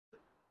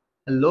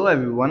Hello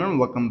everyone and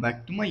welcome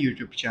back to my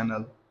YouTube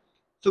channel.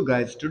 So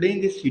guys, today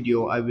in this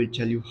video I will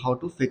tell you how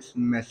to fix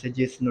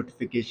messages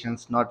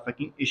notifications not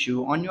working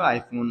issue on your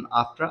iPhone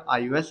after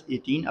iOS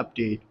 18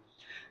 update.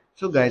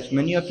 So guys,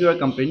 many of you are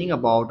complaining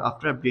about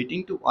after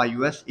updating to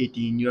iOS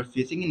 18 you are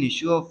facing an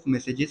issue of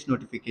messages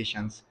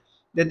notifications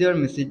that your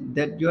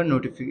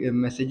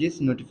messages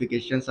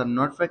notifications are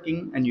not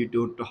working and you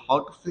don't know how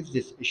to fix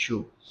this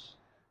issue.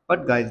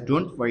 But guys,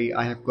 don't worry,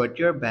 I have got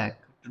your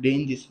back. Today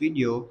in this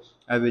video,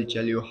 I will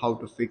tell you how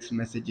to fix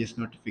messages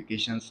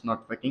notifications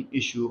not working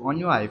issue on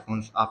your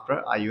iPhones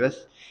after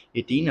iOS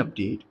 18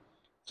 update.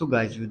 So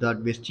guys,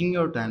 without wasting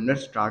your time,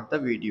 let's start the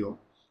video.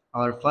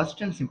 Our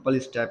first and simple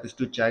step is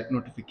to check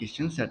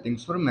notification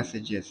settings for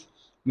messages.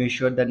 Make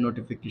sure that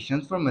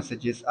notifications for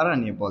messages are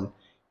enabled.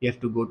 You have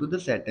to go to the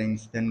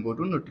settings, then go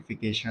to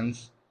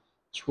notifications.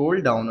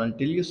 Scroll down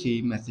until you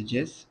see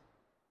messages.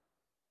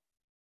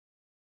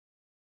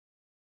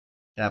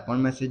 Tap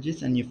on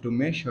messages and you have to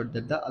make sure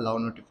that the allow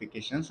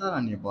notifications are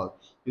enabled.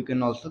 You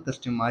can also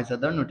customize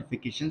other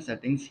notification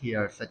settings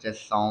here such as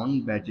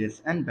sound,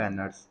 badges and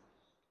banners.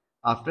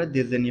 After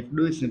this, then you have to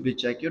do is simply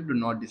check your do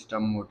not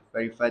disturb mode.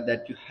 Verify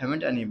that you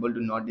haven't enabled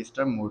do not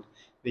disturb mode,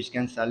 which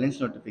can silence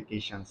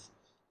notifications.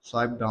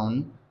 Swipe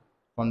down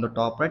from the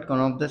top right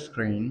corner of the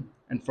screen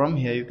and from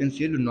here you can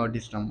see do not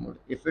disturb mode.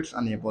 If it's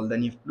enabled,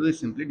 then you have to do is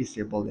simply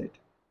disable it.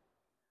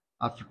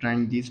 After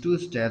trying these two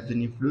steps,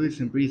 then if you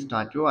simply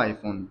restart your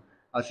iPhone.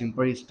 A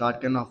simple restart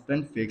can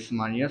often fix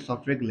minor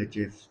software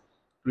glitches.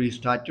 To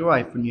restart your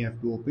iPhone, you have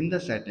to open the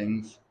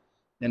settings,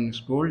 then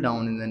scroll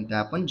down and then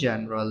tap on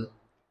General.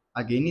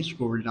 Again, you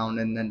scroll down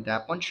and then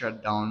tap on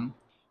Shutdown.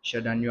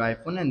 Shut down your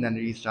iPhone and then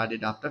restart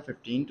it after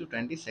 15 to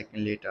 20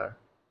 seconds later.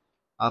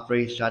 After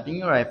restarting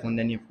your iPhone,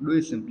 then you have to do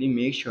is simply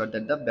make sure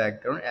that the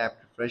background app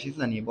refresh is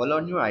enabled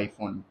on your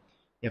iPhone.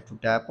 You have to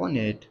tap on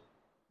it.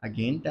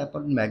 Again, tap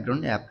on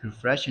background app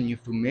refresh and you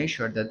have to make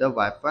sure that the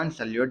Wi-Fi and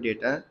cellular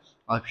data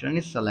option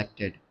is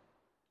selected.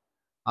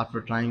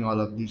 After trying all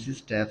of these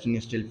steps and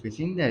you're still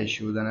facing the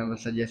issue, then I will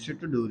suggest you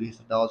to do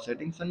reset all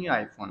settings on your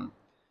iPhone.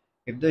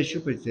 If the issue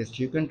persists,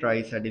 you can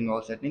try setting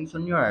all settings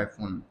on your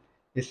iPhone.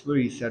 This will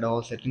reset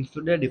all settings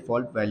to their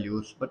default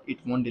values, but it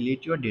won't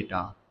delete your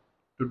data.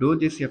 To do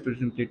this, you have to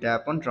simply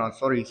tap on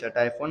Transfer Reset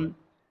iPhone,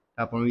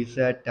 tap on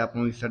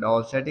Reset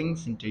all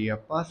settings, enter your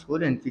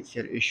password and fix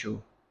your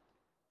issue.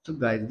 So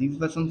guys, these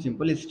were some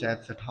simple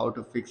steps at how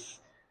to fix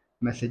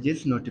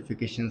messages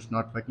notifications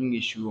not working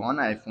issue on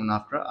iPhone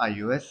after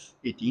iOS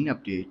 18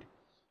 update.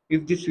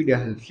 If this video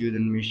helps you,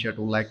 then make sure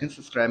to like and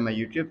subscribe my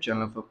YouTube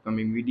channel for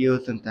upcoming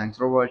videos, and thanks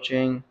for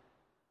watching.